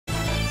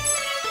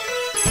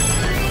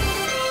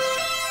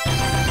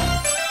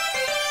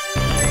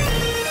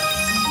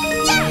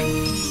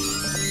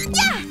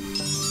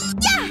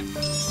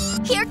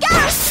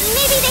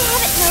Maybe they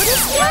haven't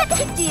noticed yet. What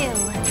to do?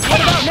 What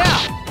about now?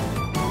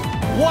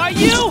 Why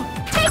you?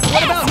 Take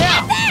What about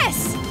now? This!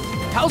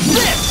 How's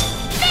this?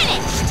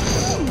 Finished!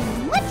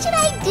 What should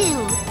I do?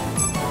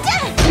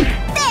 There!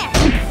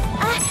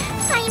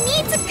 I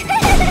need to...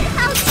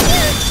 How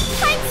cute!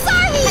 I'm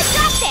sorry! I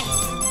got this!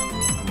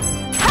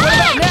 What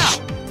about now?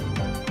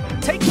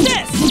 Take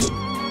this!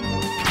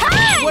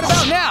 Punch! What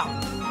about now?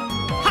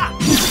 Ha!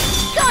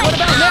 Going What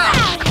about now?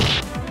 out.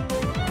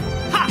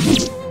 Ha!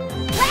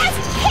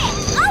 Last hit!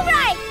 All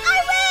right! I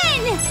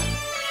win!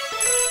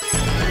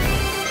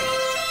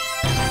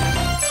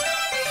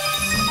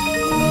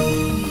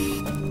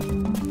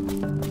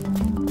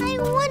 I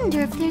wonder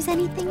if there's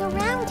anything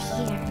around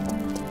here.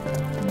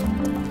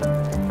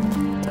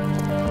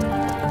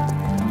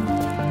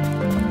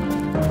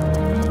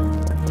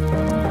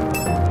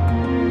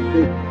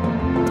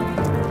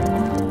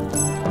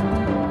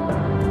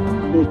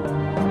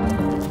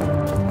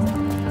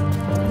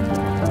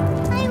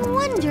 I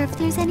wonder if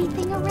there's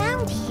anything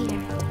around here.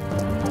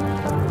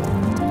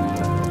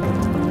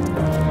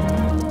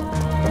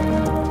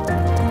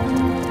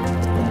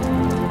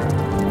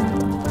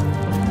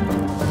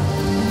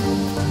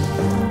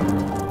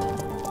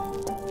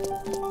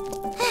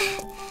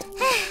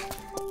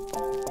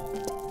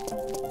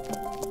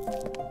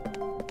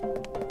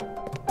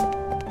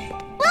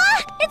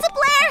 It's a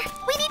Blair!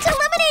 We need to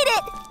eliminate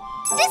it!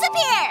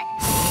 Disappear!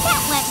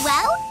 That went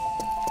well.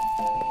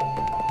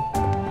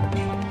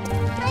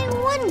 I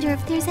wonder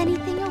if there's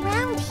anything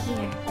around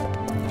here.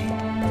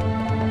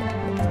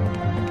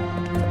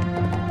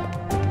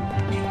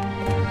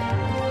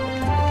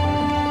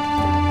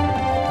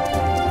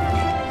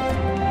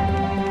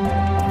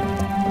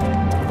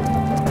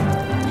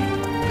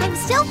 I'm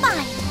still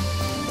fine.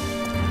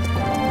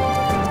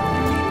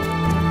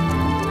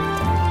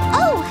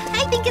 Oh,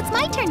 I think it's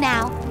my turn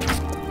now.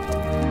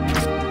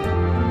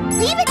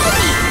 Leave it to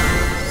me!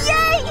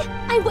 Yay!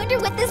 I wonder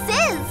what this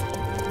is.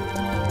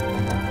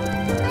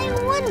 I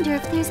wonder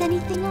if there's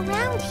anything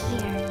around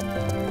here.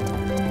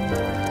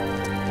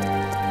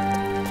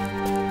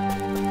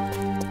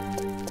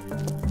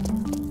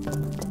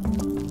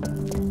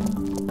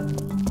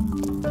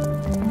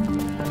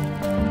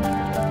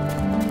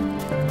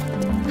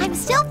 I'm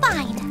still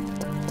fine.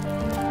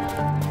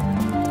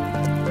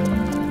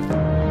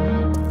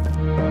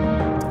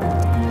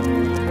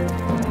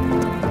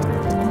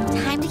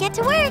 Time to get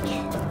to work.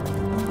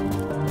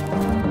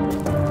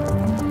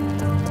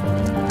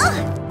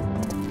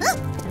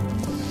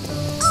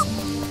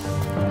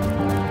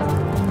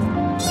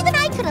 Even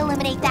I could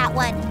eliminate that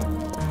one.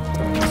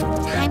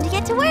 Time to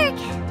get to work.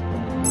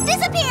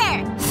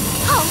 Disappear!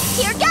 Oh,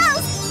 here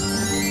goes!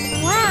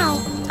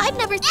 Wow, I've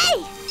never...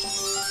 Hey!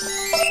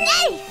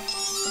 Hey!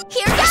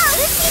 Here goes!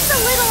 This seems a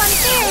little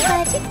unfair,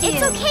 but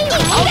it's okay,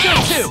 I'll right? go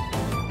too!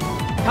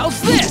 How's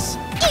this?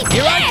 Eat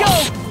Here I this! go!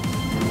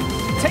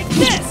 Take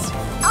this!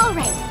 All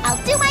right,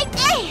 I'll do my...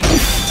 Hey!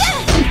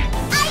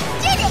 I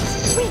did it!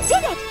 We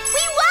did it!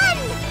 We won!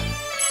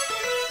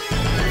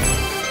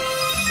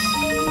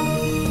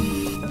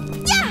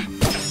 Yeah!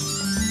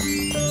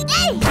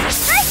 Hey!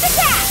 First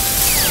attack!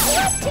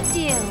 What to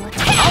do?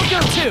 I'll go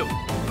too!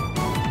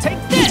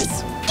 Take this!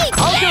 Eat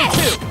I'll this! go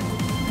too!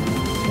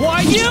 Why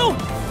you?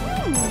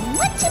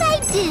 What should I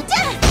do?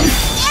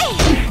 Hey!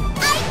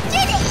 I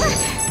did it!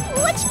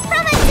 Which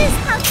promises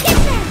I'll get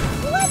them?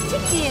 What to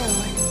do?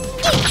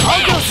 Eat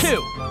I'll go this! too!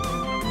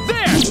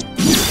 There!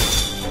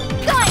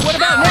 Going What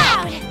about all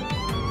now? out!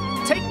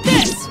 Take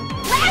this!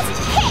 Last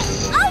hit!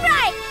 All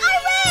right, I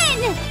win!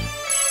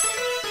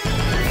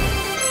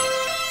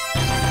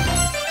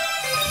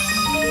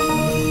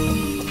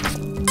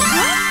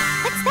 Huh?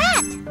 What's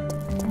that?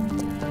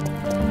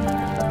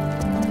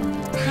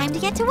 Time to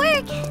get to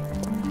work.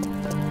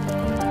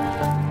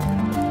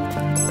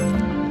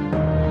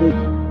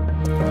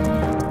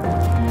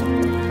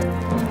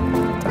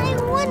 I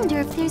wonder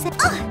if there's a...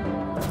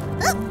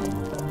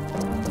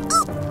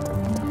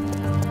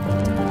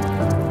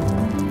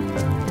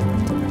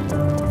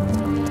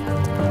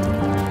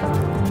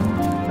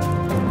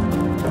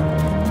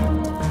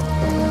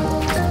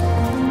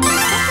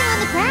 Something on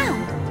the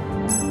ground.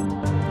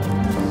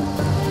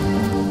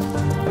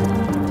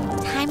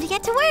 Time to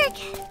get to work.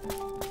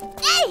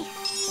 Hey!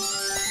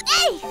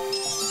 Hey!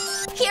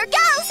 Here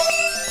goes!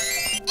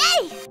 Hey!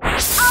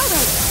 All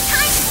right,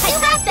 time to do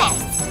my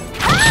best.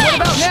 What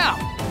about now?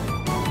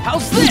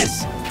 How's this?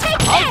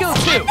 Take I'll this go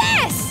too! and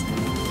this!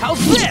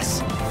 How's this?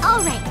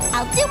 All right,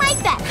 I'll do my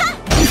best. Huh?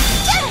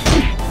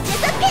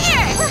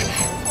 Disappear!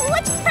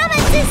 Which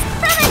promises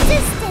from a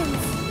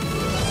distance?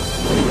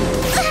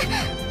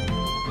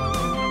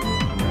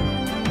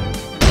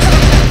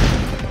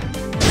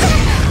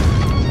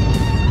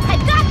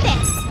 I've got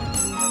this!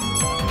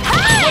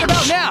 What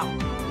about now?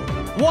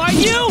 Why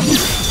you?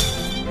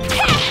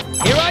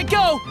 Here I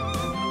go!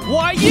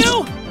 Why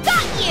you?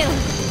 Got you!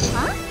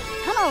 Huh?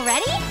 Come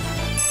already?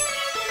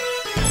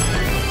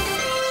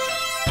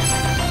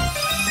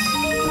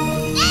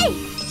 Hey!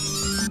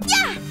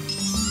 Yeah!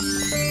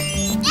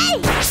 Hey!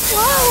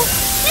 Whoa!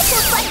 This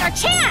looks like our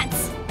chance!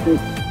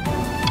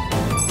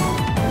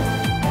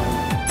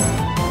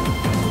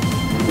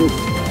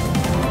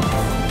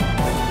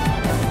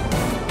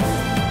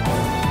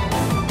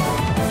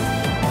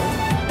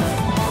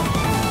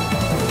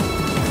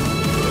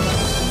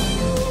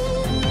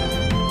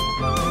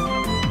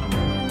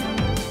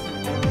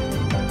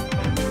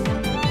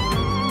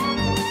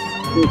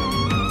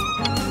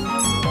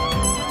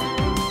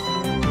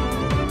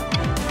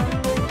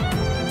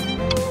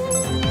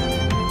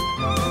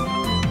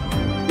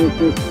 I'll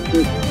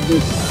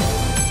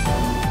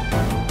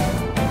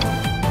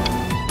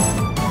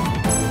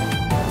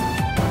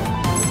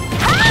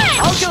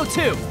go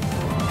too.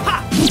 Ha!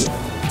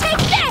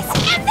 Take this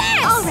and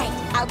this! All right,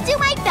 I'll do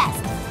my best.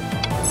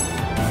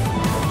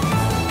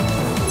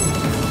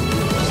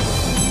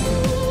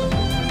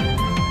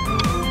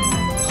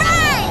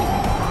 Run!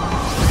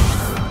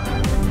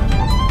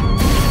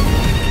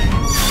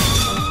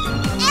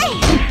 Hey!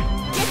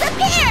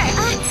 Disappear!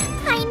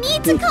 I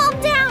need to calm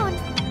down.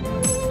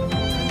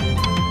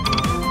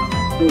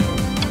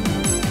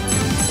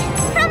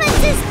 From a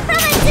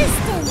distance.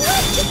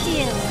 What to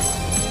do?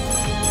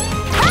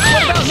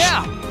 What about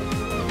now?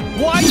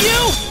 Why you?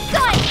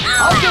 Going all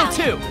I'll out.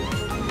 go too.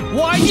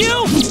 Why you?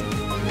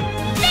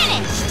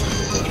 Finished!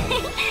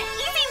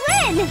 Easy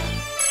win!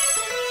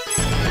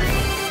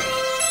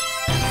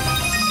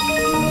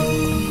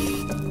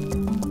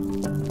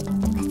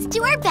 Let's do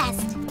our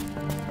best.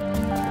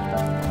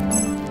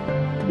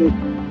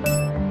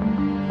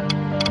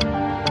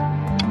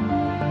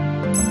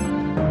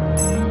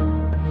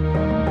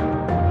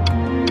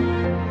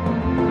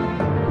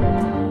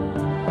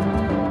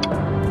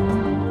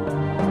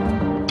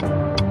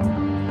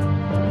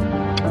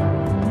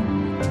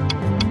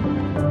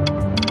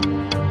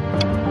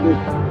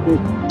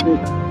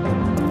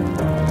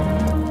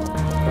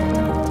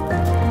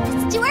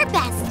 Let's do our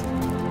best.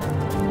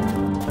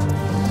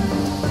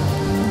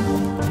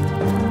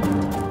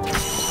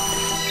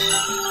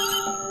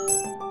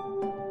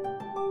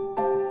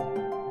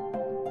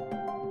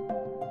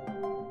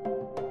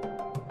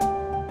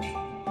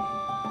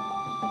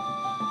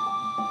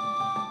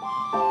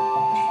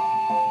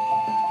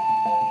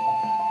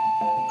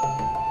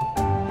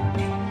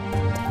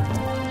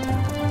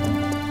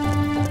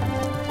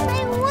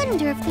 I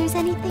wonder if there's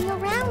anything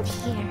around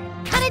here.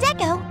 How'd that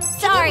go?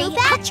 Sorry,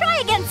 I'll try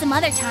again some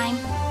other time.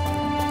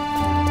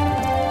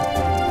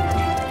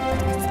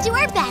 Let's do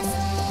our best.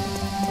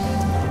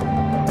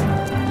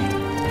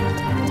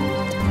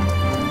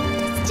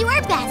 Let's do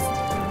our best.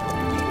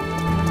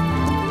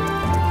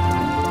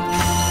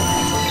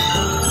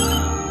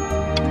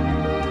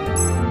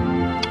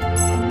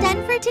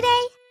 Done for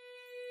today?